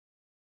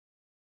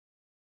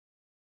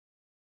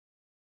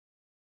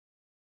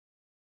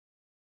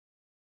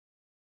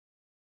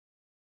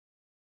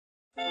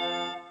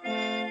I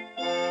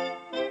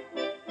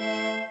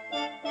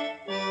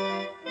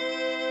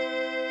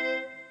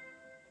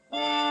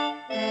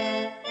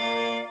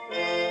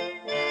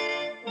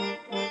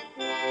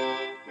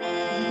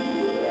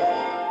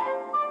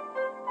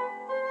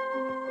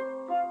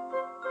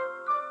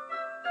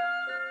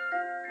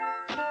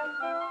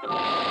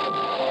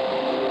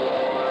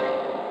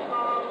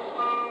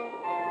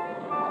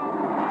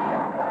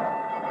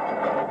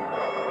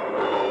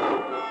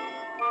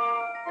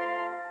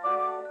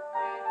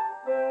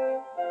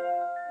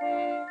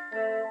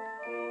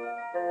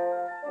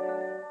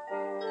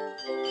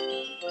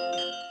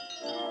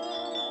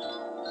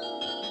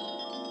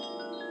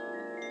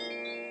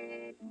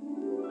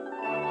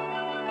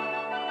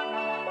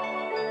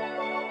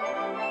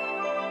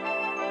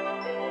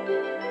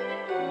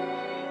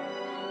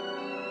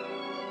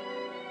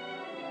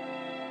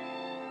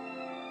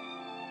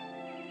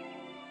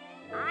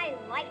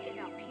like it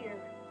up here.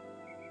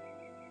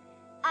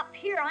 Up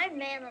here, I'm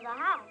man of the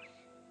house.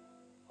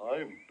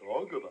 I'm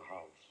dog of the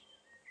house.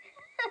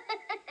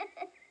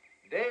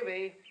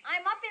 Davey.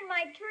 I'm up in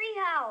my tree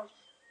house.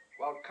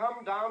 Well,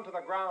 come down to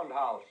the ground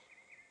house.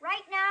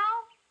 Right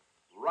now?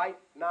 Right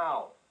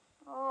now.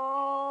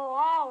 Oh,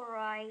 all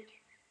right.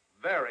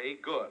 Very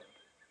good.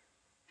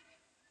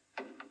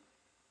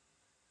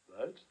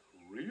 That's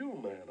the real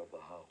man of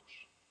the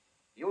house.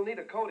 You'll need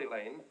a coat,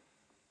 Elaine.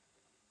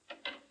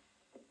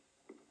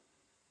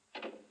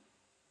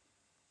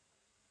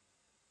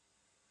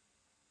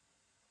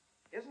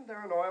 Isn't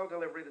there an oil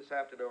delivery this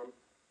afternoon?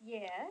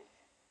 Yes?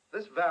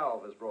 This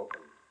valve is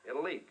broken.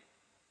 It'll leak.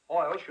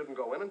 Oil shouldn't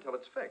go in until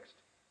it's fixed.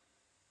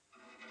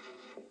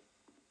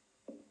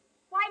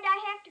 Why'd I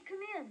have to come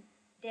in?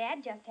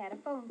 Dad just had a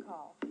phone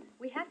call.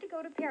 We have to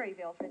go to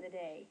Perryville for the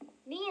day.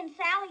 Me and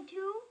Sally,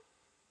 too?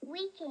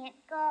 We can't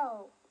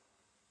go.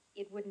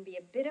 It wouldn't be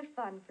a bit of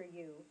fun for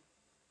you.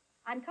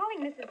 I'm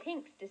calling Mrs.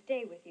 Hinks to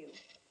stay with you.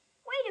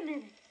 Wait a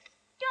minute.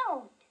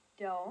 Don't.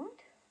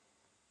 Don't?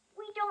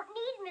 We don't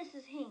need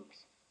Mrs.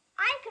 Hinks.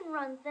 I can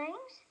run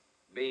things.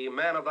 Be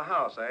man of the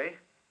house, eh?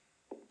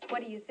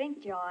 What do you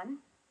think, John?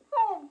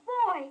 Oh,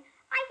 boy.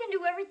 I can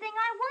do everything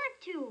I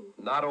want to.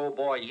 Not old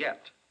boy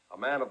yet. A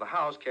man of the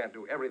house can't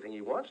do everything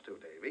he wants to,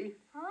 Davy.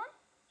 Huh?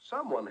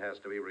 Someone has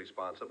to be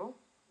responsible.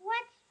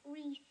 What's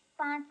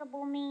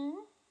responsible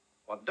mean?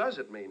 What does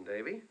it mean,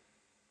 Davy?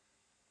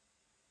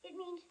 It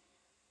means,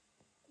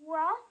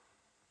 well,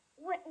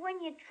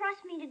 when you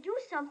trust me to do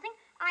something,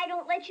 I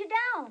don't let you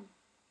down.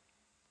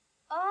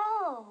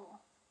 Oh.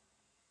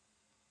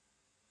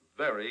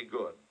 Very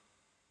good.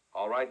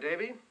 All right,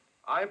 Davy.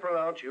 I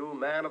pronounce you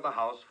man of the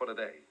house for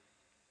today.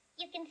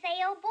 You can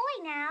say oh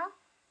boy now.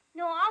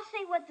 No, I'll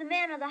say what the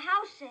man of the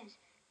house says.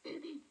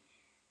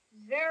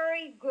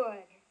 Very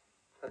good.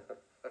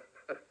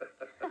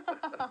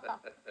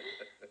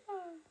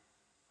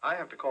 I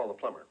have to call the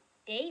plumber.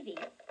 Davy,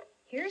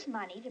 here's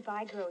money to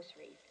buy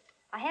groceries.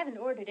 I haven't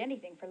ordered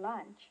anything for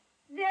lunch.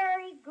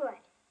 Very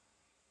good.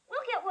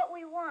 We'll get what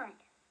we want.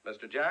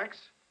 Mr.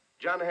 Jacks,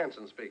 John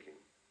Hansen speaking.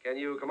 Can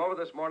you come over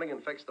this morning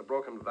and fix the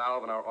broken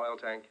valve in our oil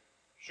tank?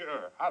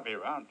 Sure, I'll be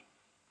around.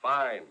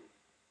 Fine.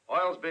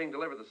 Oil's being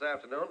delivered this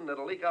afternoon, and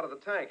it'll leak out of the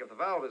tank if the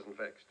valve isn't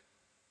fixed.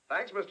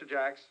 Thanks, Mr.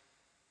 Jacks.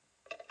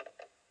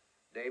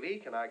 Davy,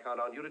 can I count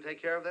on you to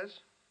take care of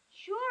this?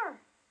 Sure.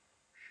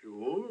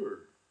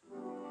 Sure.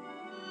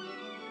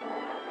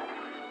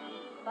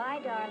 Bye,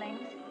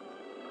 darlings.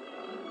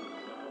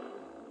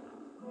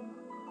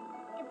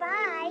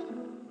 Goodbye.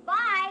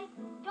 Bye.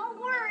 Don't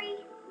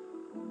worry.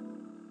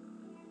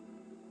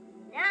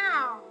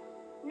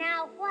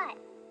 Now what?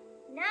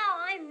 Now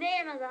I'm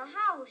man of the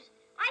house.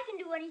 I can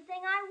do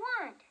anything I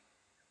want.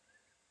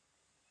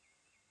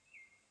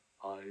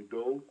 I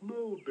don't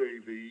know,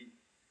 Davy.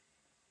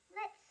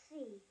 Let's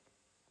see.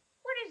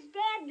 What does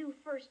Dad do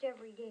first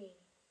every day?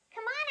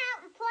 Come on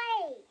out and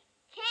play.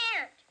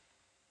 Can't.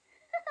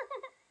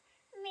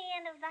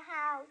 Man of the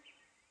house.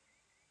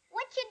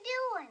 What you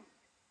doing?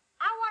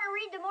 I want to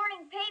read the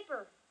morning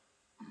paper.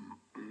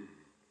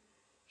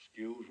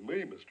 Excuse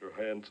me, Mr.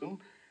 Hansen.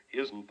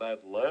 Isn't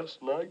that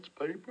last night's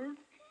paper?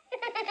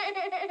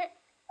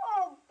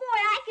 Oh, boy,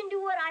 I can do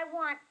what I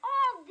want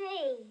all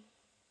day.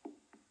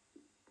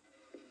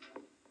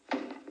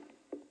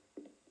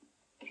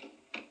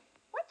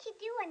 What you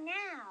doing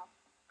now?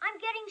 I'm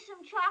getting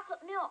some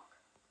chocolate milk.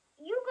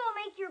 You go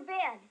make your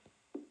bed.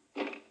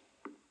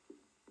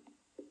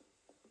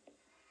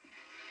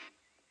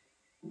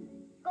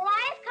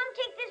 Goliath, come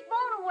take this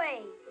bone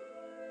away.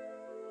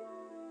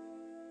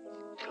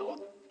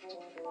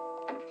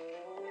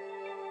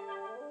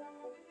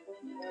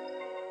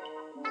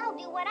 I'll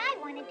do what I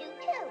want to do,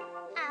 too.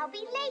 I'll be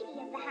lady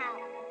of the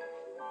house.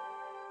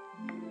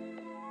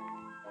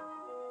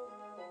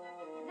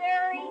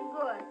 Very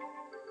good.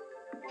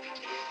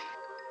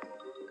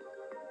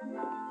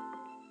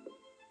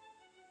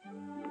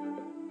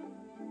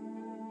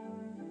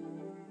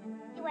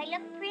 Do I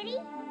look pretty?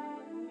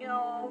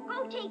 No,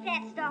 go take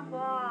that stuff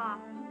off.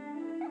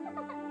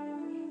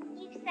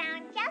 You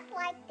sound just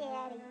like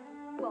Daddy.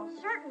 Well,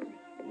 certainly.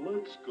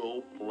 Let's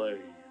go play.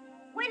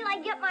 Wait till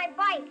I get my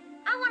bike.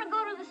 I want to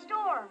go to the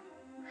store.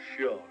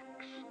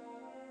 Shucks.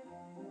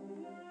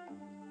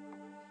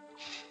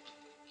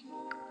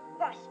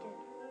 Busted.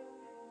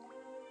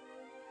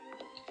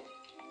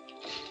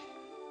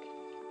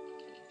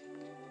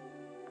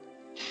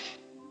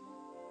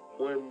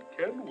 When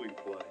can we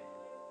play?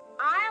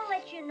 I'll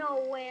let you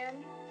know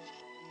when.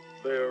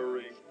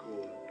 Very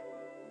good.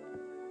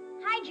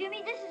 Hi,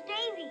 Jimmy. This is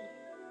Davey.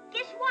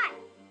 Guess what?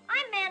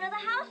 I'm man of the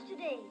house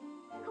today.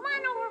 Come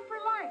on over for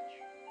lunch.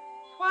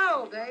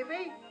 Swell,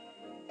 Davey.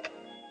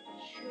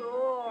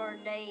 Sure,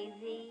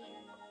 Davey.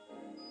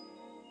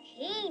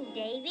 Keen,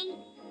 Davey.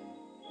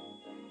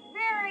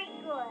 Very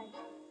good.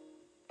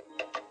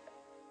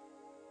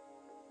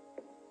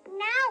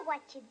 Now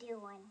what you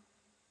doing?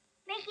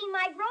 Making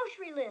my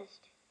grocery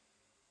list.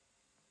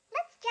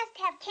 Let's just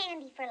have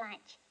candy for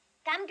lunch.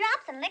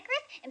 Gumdrops and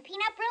licorice and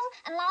peanut brittle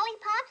and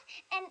lollipops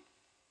and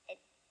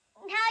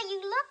how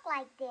you look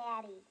like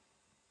Daddy.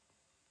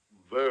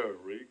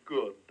 Very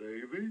good,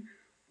 Davey.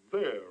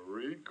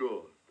 Very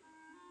good.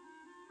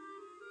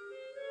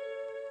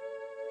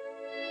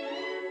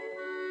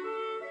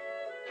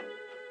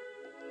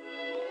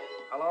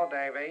 Hello,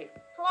 Davey.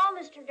 Hello,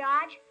 Mr.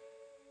 Dodge.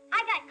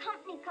 I got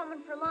company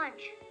coming for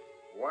lunch.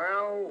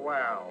 Well,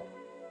 well.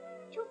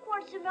 2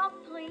 quarts of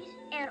milk, please,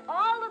 and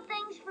all the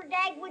things for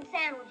Dagwood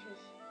sandwiches.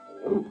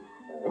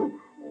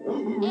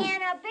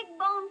 And a big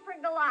bone for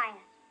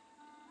Goliath.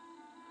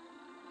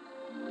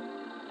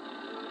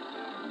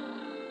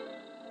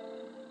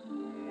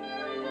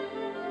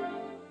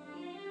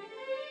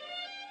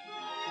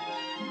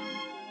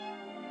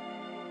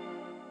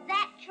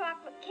 That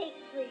chocolate cake,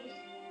 please.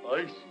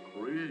 Ice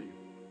cream.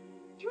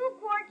 2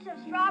 quarts of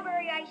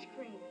strawberry ice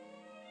cream.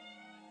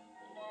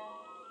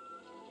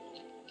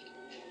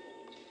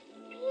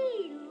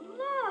 Gee,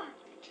 look.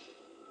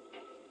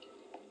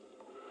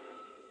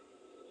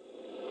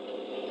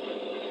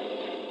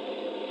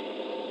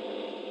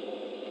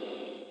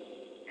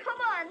 Come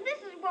on,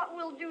 this is what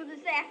we'll do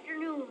this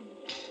afternoon.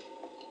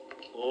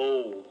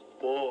 Oh,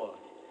 boy.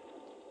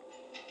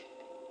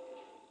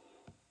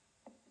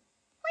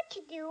 What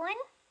you doing?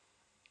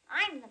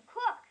 I'm the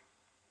cook.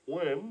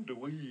 When do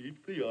we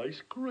eat the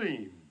ice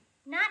cream?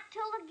 Not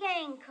till the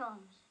gang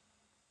comes.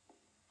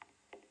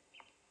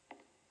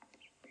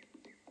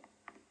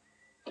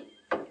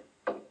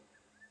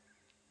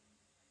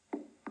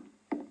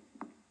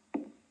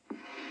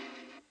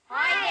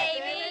 Hi,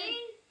 Davey.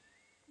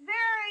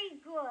 Very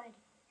good.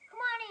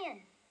 Come on in.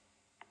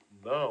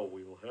 Now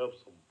we'll have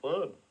some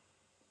fun.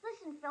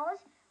 Listen,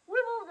 fellas,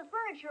 we'll move the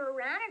furniture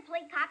around and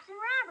play cops and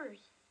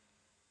robbers.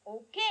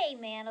 Okay,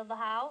 man of the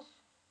house.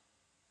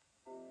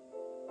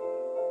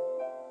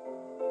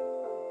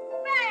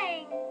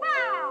 Bang!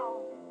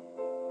 Pow!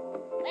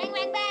 Bang,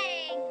 bang,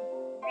 bang.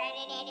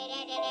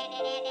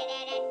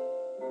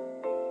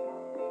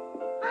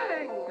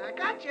 Bang! I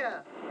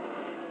gotcha.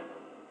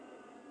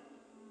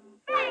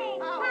 Bang!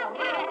 Pow! Pow!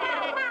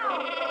 Pow! Pow!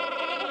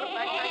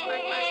 Bang, bang,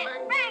 bang, bang,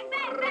 bang. Bang!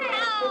 Bang! Bang!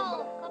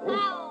 Pow!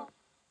 Kapow!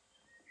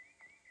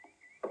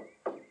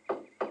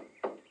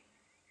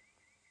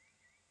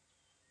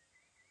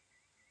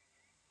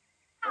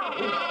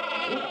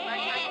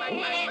 Bang, bang, bang,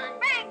 bang, bang.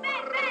 Bang!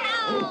 Bang! Bang!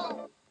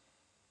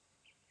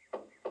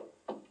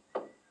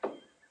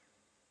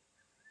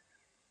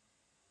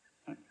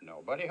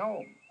 Nobody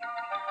home.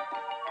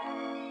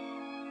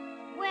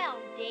 Well,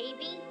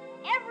 Davey,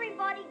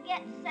 everybody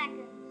gets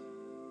seconds.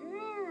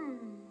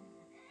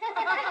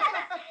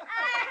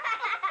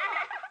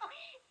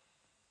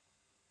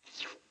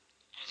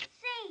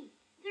 See,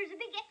 there's a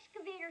big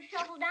excavator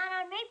shovel down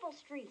on Maple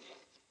Street.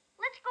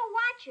 Let's go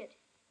watch it.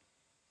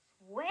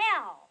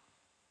 Well,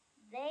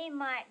 they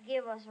might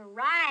give us a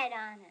ride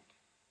on it.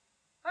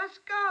 Let's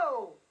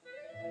go.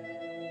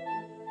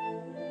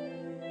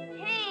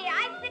 Hey,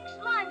 I fixed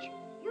lunch.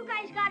 You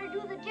guys gotta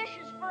do the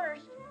dishes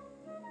first.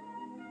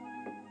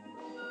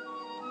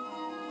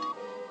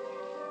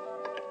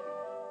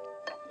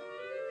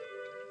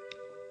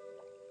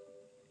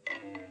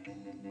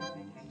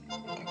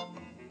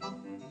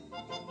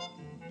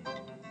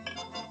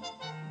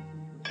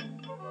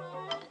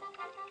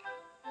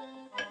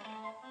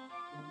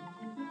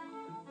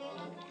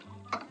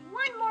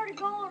 One more to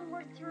go and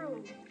we're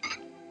through.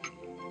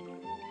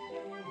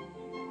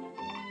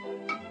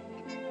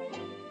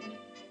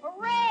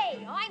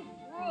 Hooray! I'm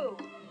through.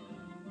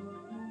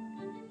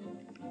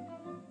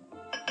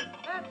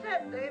 That's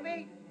it,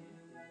 Davey.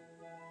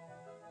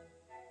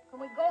 Can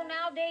we go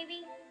now,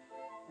 Davey?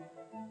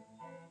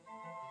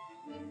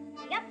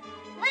 Yep,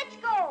 let's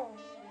go.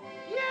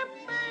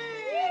 Yippee!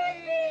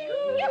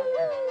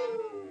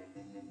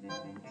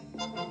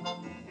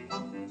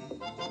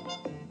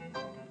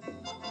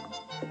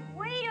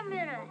 Wait a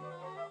minute.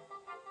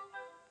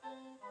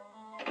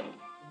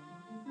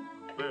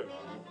 Very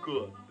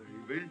good,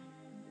 Davey.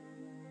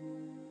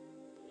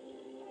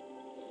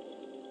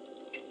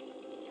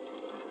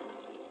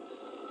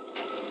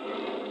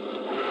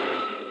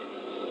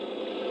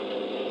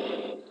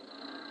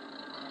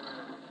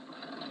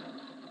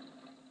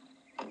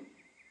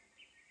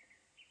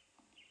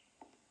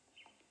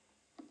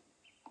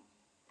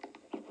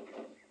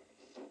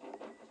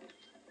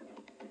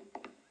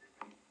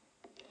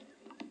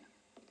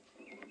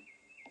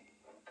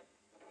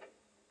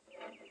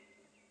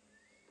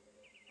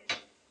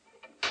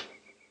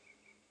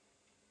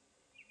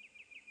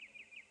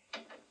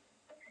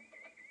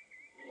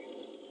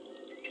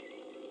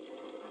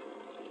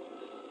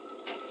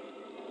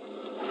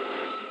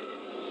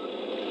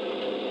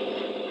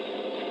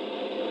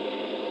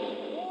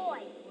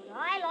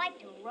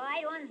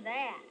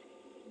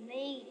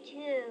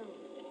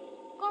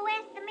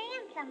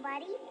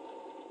 somebody.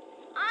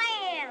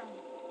 I am.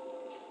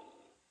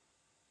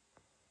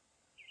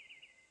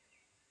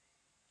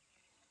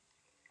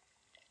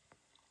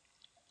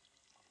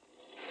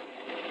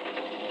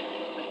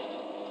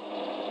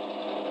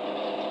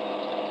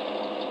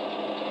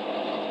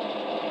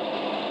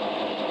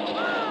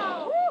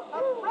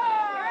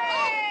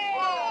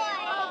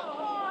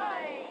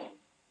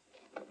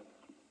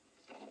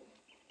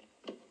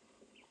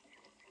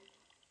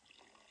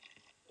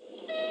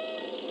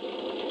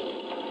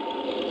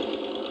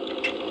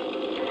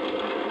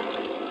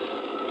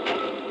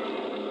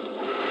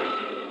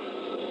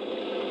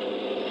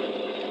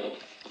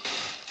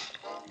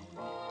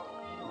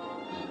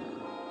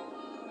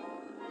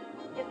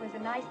 It was a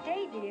nice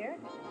day, dear.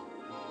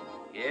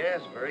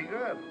 Yes, very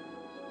good.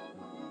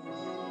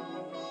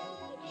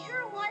 It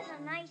sure was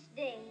a nice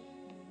day.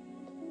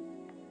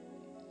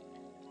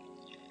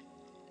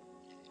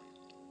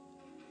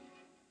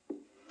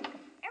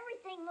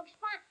 Everything looks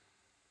fine.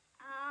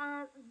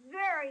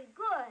 Very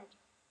good.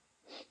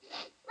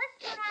 Let's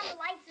turn on the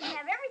lights and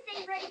have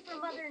everything ready for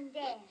Mother and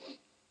Dad.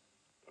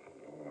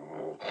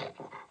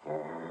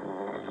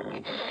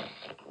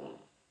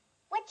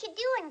 What you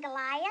doing,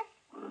 Goliath?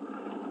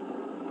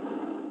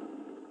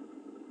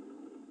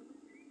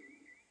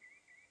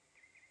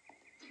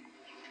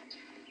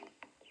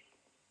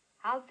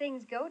 How'd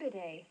things go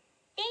today?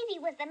 Davey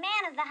was the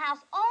man of the house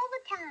all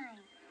the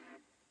time.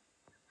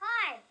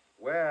 Hi.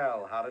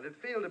 Well, how did it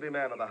feel to be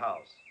man of the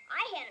house?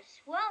 I had a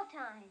swell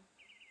time.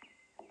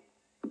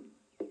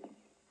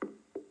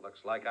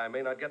 Looks like I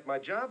may not get my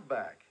job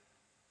back.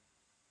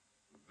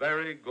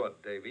 Very good,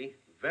 Davey.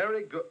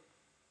 Very good.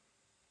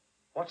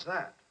 What's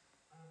that?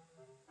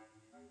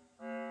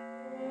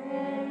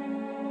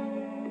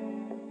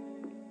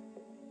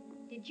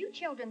 Did you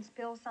children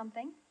spill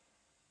something?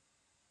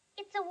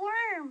 It's a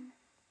worm.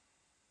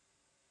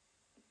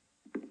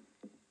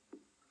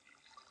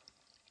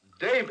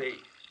 Davey!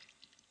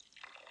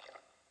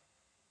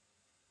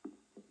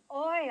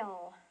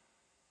 Oil.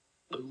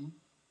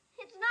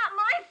 It's not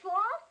my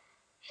fault.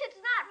 It's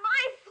not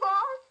my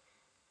fault.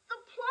 The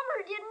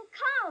plumber didn't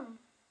come.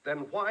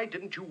 Then why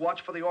didn't you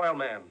watch for the oil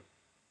man?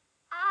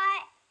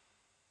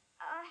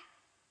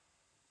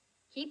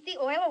 Keep the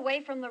oil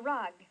away from the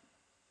rug.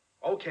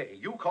 Okay,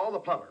 you call the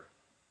plumber.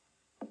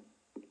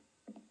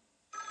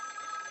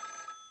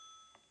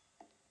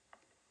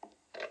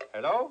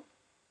 Hello?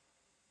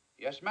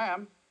 Yes,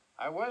 ma'am.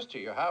 I was to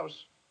your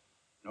house.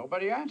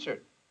 Nobody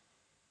answered.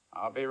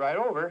 I'll be right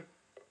over.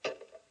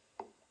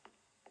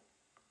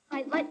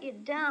 I let you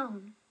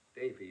down.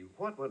 Davey,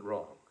 what went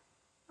wrong?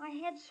 I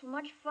had so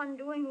much fun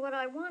doing what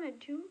I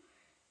wanted to.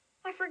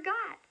 I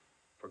forgot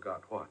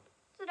Forgot what?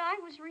 that I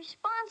was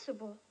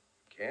responsible.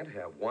 Can't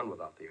have one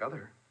without the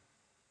other.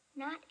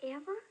 Not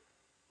ever?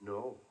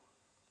 No.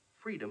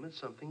 Freedom is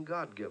something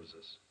God gives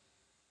us.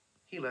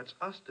 He lets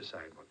us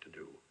decide what to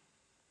do.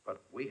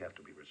 But we have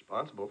to be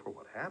responsible for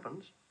what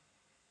happens.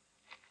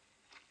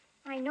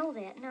 I know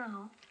that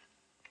now.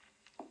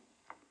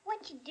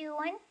 What you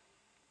doing?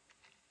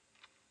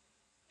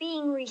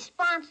 Being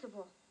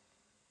responsible.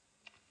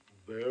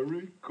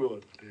 Very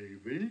good,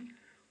 Davey.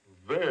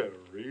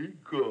 Very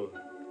good.